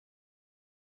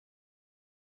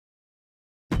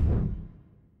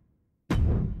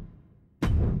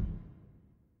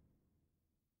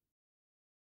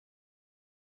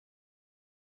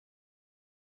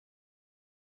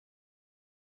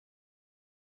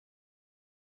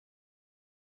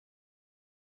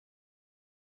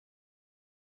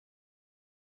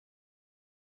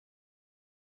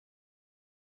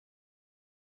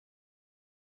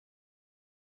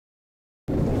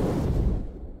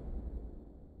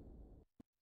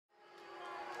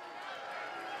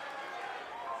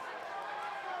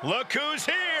Look who's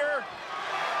here.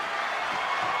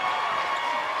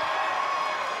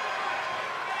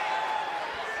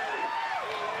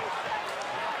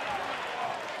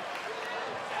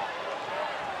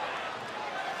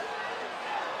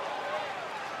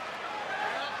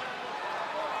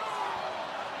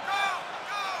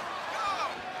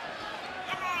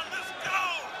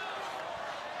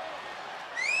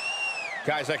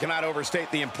 Guys, I cannot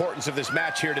overstate the importance of this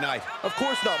match here tonight. Of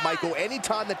course not, Michael.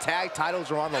 Anytime the tag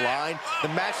titles are on the line, the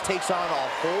match takes on a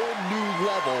whole new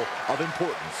level of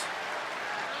importance.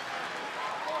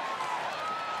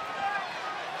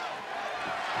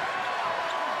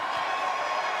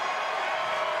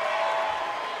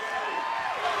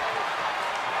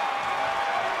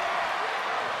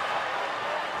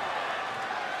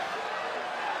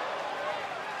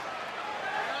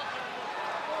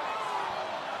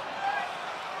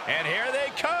 And here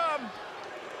they come.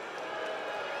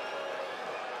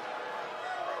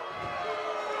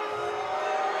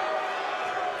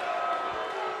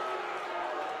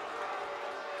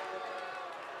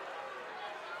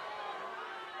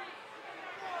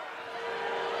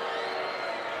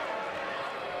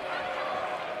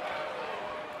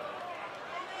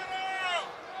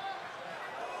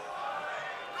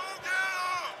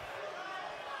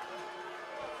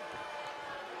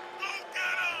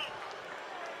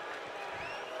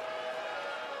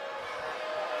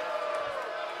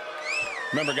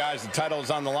 Remember, guys, the title is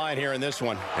on the line here in this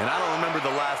one. And I don't remember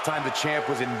the last time the champ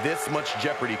was in this much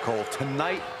jeopardy, Cole.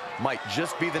 Tonight might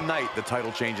just be the night the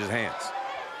title changes hands.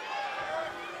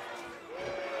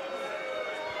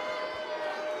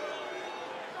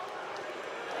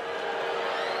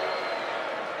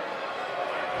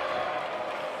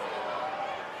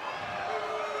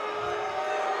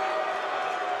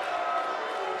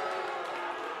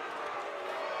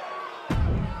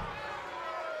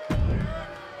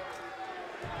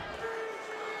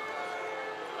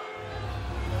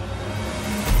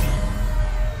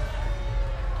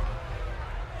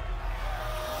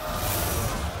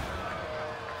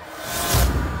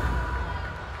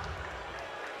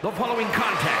 The following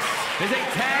contest is a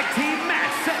tag team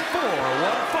match set for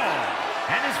one fall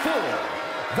and is for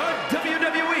the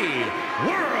WWE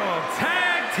World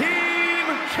Tag Team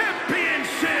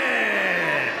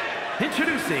Championship.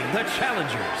 Introducing the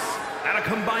challengers at a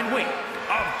combined weight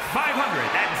of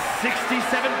 567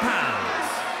 pounds,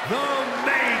 the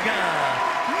Mega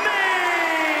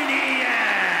Maniacs.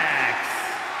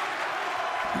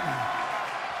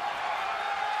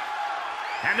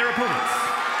 And their opponents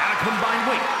at a combined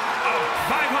weight of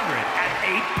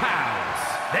 508 pounds.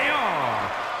 They are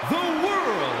the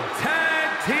World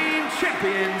Tag Team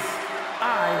Champions,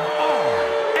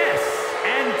 IRS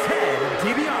and Ted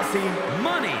DiBiase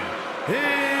Money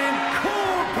Incorporated.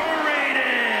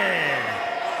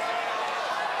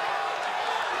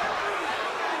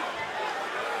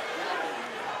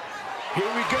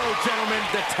 Here we go, gentlemen.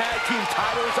 The tag team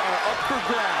titles are up for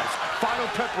grabs. Final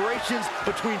preparations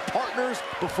between partners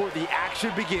before the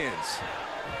action begins.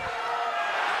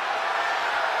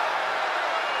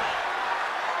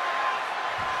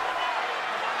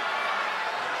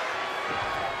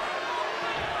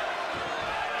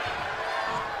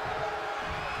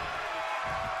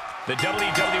 The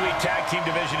WWE Tag Team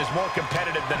division is more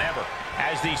competitive than ever.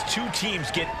 As these two teams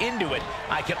get into it,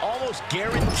 I can almost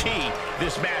guarantee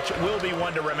this match will be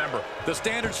one to remember. The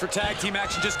standards for tag team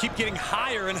action just keep getting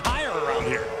higher and higher around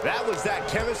here. That was that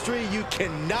chemistry you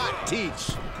cannot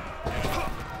teach.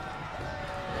 Oh,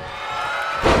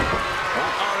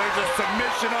 there's a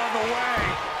submission on the way.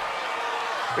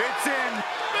 It's in.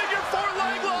 Figure four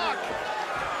leg lock.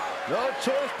 No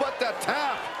choice but to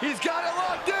tap. He's got it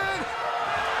locked in.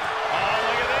 Oh,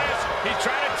 look at this. He's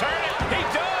trying to turn it. He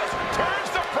does. Turns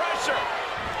the pressure.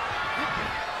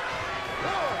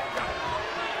 Oh,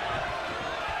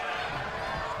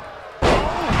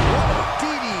 what a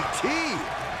DDT.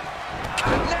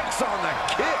 Connects on the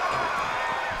kick.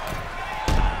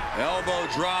 Elbow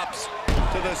drops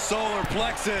to the solar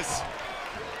plexus.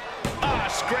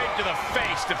 Scrape to the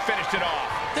face to finish it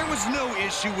off. There was no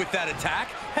issue with that attack.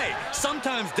 Hey,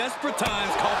 sometimes desperate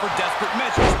times call for desperate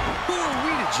measures. Who are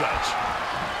we to judge?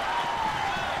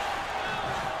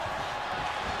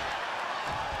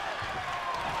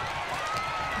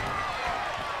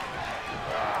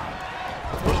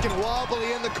 Looking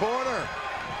wobbly in the corner.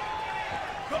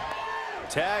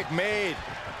 Tag made.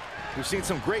 We've seen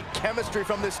some great chemistry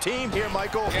from this team here,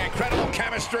 Michael. Yeah, incredible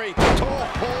chemistry. Toe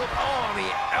hold on the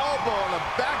elbow on the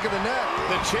back of the neck.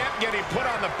 The champ getting put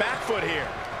on the back foot here.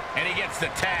 And he gets the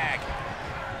tag.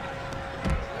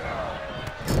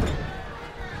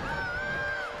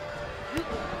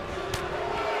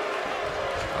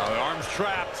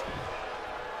 trapped.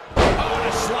 Oh, and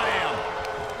a slam.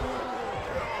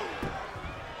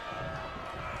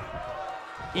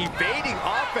 Evading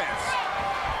offense.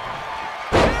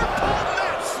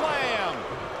 That slam.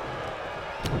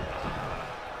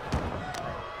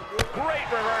 Great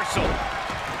reversal.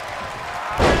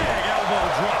 Big elbow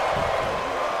drop.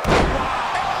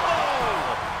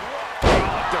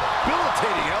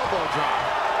 Debilitating elbow drop.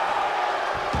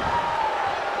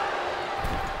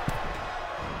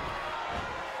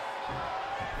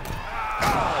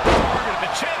 The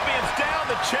champion's down.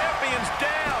 The champion's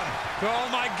down. Oh,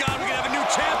 my God, we can have a new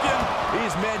champion.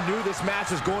 These men knew this match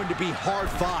was going to be hard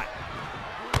fought.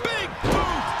 Big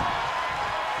boot.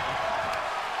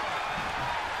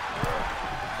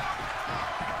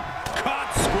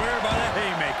 Caught square by the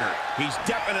haymaker. He's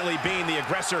definitely being the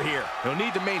aggressor here. He'll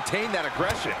need to maintain that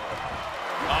aggression.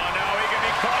 Oh, no, he can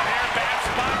be caught here. Bad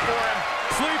spot for him.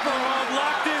 Sleeper hold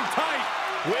locked in tight.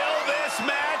 Will this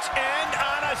match end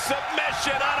on a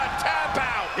submission, on a tap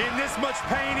out? In this much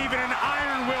pain, even an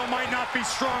iron will might not be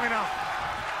strong enough.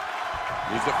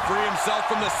 Needs to free himself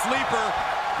from the sleeper.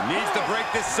 Needs to break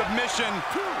this submission.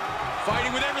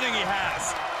 Fighting with everything he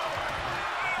has.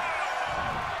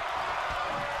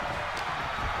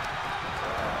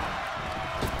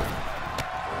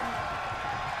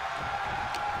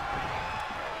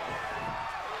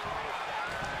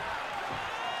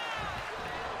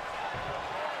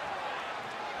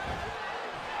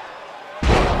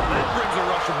 That brings a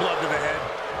rush of blood to the head.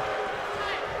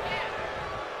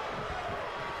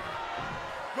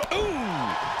 Ooh!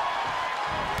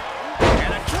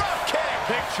 And a drop kick.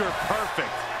 Picture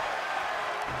perfect.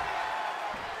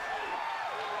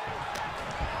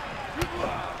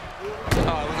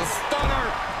 Oh, it was a stunner.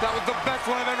 That was the best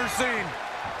one I've ever seen.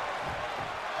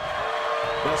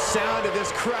 The sound of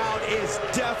this crowd is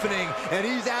deafening, and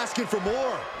he's asking for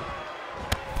more.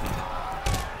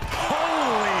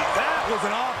 Holy, that was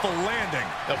an awful landing.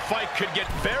 The fight could get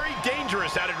very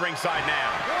dangerous out at ringside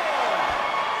now.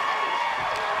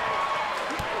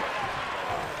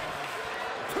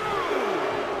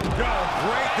 Oh,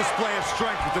 great display of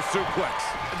strength with the suplex.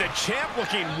 The champ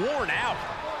looking worn out.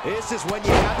 This is when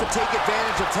you have to take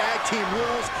advantage of tag team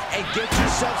rules and get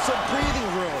yourself some breathing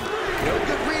room. No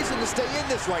good reason to stay in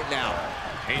this right now.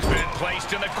 He's been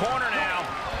placed in the corner now.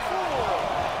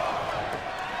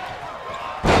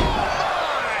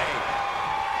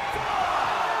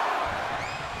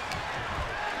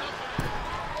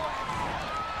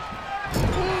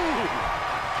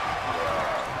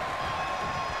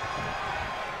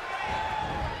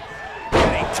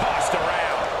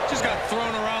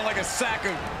 Thrown around like a sack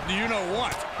of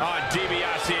you-know-what. Oh,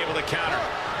 DiBiase able to counter.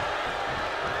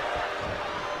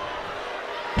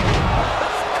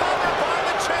 Covered by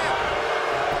the champ.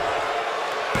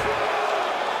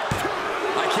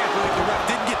 I can't believe the ref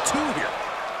didn't get two here.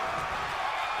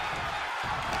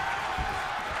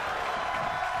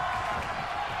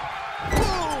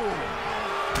 Boom!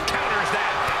 Counters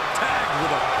that. Tagged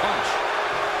with a punch.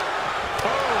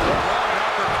 Oh, right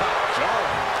uppercut.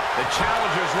 The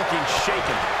challenger's looking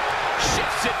shaken.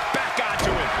 Shifts it back onto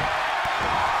him.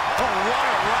 Oh, what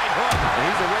a right hook. And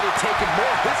he's already taken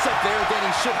more hits up there than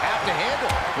he should have to handle.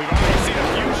 We've already seen a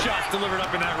few shots delivered up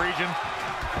in that region.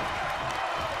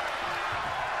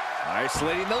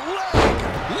 Isolating the leg.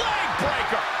 Leg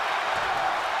breaker.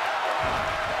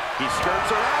 He skirts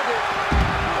around it.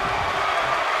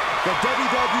 The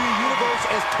WWE Universe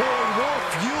is pouring more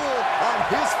fuel on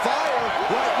his fire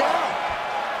right now.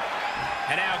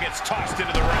 And now gets tossed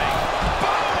into the ring.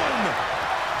 Boom!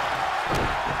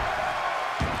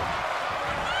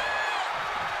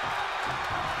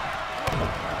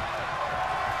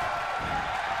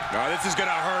 Oh, this is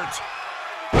gonna hurt.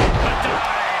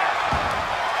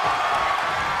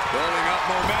 Building up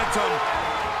momentum.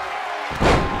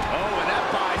 Oh, and that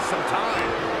buys some time.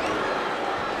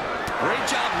 Great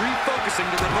job refocusing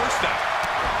to reverse that.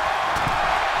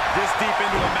 This deep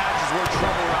into a match is where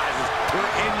trouble rises, where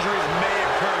injuries may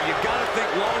occur. You've got to think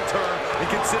long-term and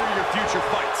consider your future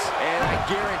fights. And I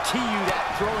guarantee you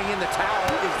that throwing in the towel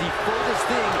is the furthest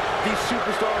thing these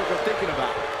superstars are thinking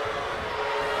about.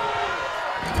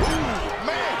 Ooh,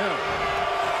 man!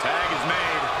 Tag is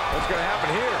made. What's going to happen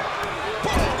here?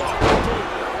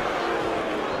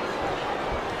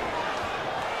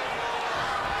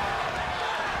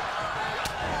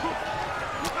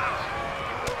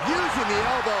 Using the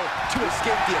elbow to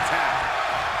escape the attack.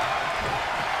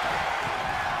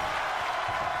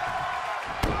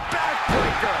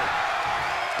 Backbreaker.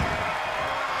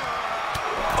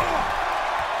 Oh,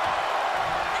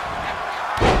 man.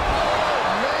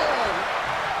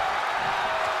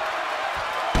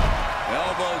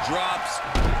 Elbow drops.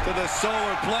 to the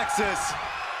solar plexus.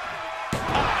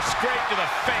 Straight to the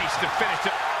face to finish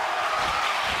it.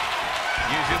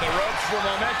 Using the ropes for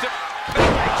momentum. The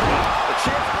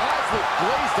champ's eyes look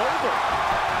glazed over.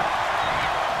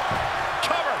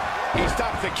 Cover. He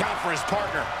stops the count for his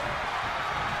partner.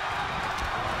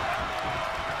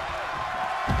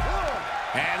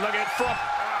 And look at it from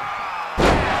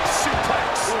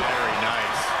suplex. Very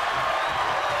nice.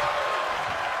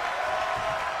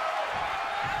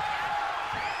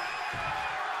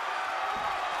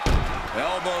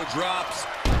 Elbow drops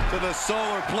to the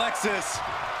solar plexus.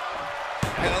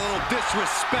 And a little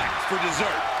disrespect for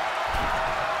dessert.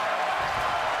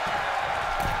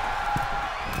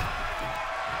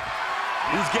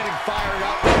 He's getting fired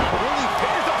up now. Really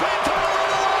pays the pin to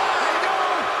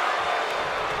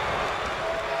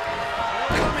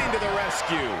Coming to the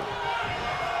rescue.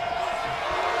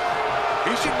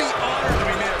 He should be honored to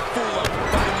be made a fool of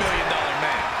by the $1 Million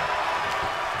Man.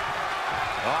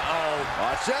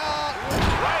 Watch out.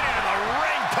 Right into the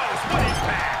ring post. What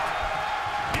impact.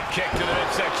 Kick to the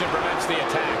midsection prevents the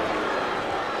attack.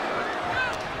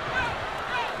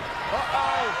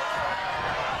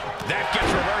 That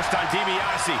gets reversed on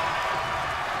DiBiase.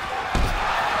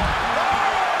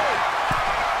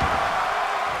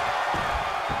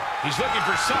 He's looking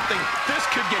for something. This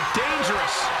could get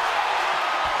dangerous.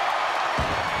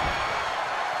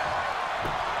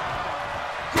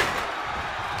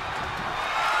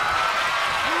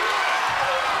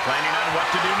 Planning on what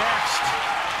to do next.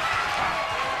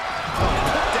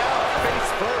 Put down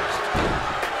face first.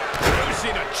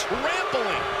 Using a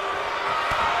trampling.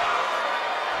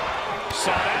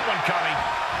 Saw that one coming.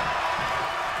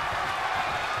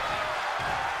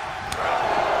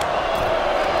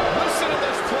 Listen to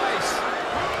this place.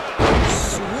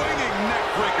 Swinging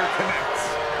neckbreaker connects.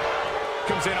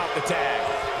 Comes in off the tag.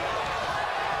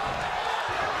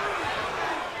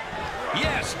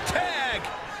 Yes, tag.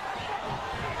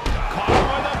 Caught him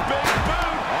with a big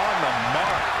boot. On the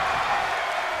mark.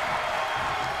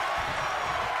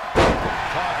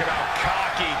 Talk about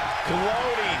cocky,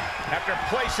 gloating after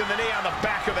placing the knee on the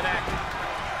back of the neck.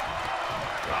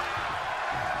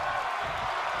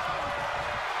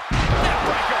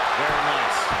 Neckbreaker. Very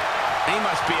nice. He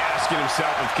must be asking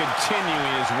himself if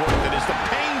continuing is worth it. Is the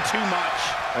pain too much?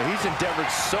 He's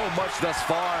endeavored so much thus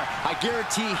far. I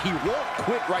guarantee he won't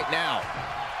quit right now.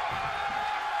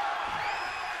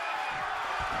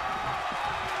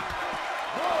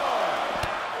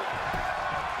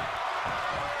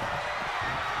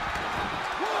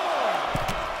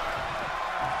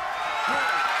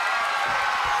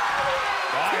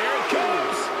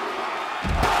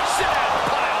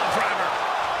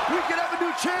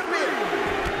 Champion.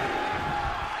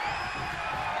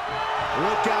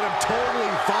 Look at him totally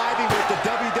vibing with the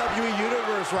WWE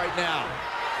Universe right now.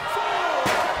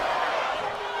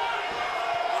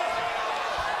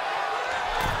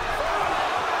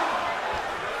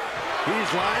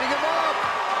 He's lining him up.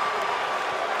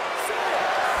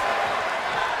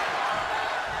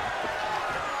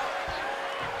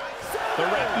 The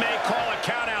ref may call a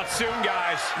count out soon,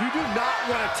 guys. You do not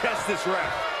want to test this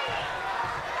ref.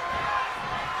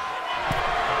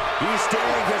 He's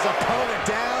staring his opponent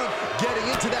down, getting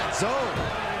into that zone.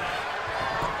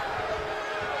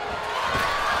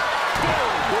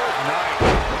 Oh, good night.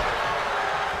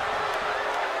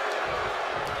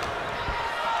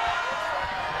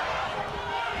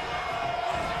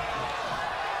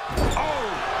 Oh!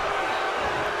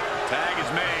 Tag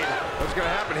is made. What's going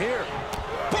to happen here?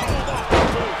 Pulled off the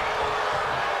boot.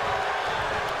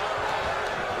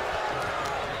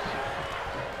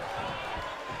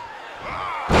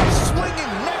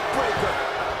 Swinging neckbreaker.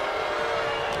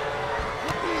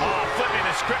 Flipping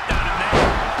the script on him there.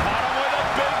 Caught him with a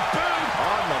big boot.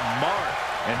 On the mark.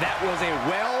 And that was a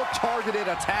well-targeted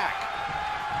attack.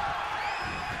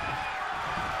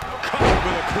 Caught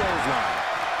with a clothesline.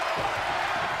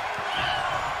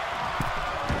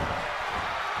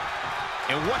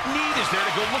 And what need is there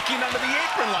to go looking under the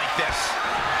apron like this?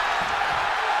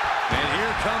 And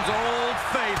here comes Old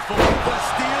Faithful. The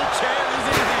steel chair is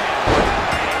in hand.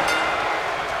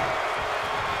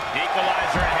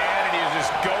 Equalizer in hand, and he is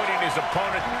just goading his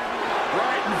opponent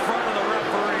right in front of the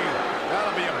referee.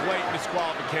 That'll be a blatant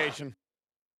disqualification.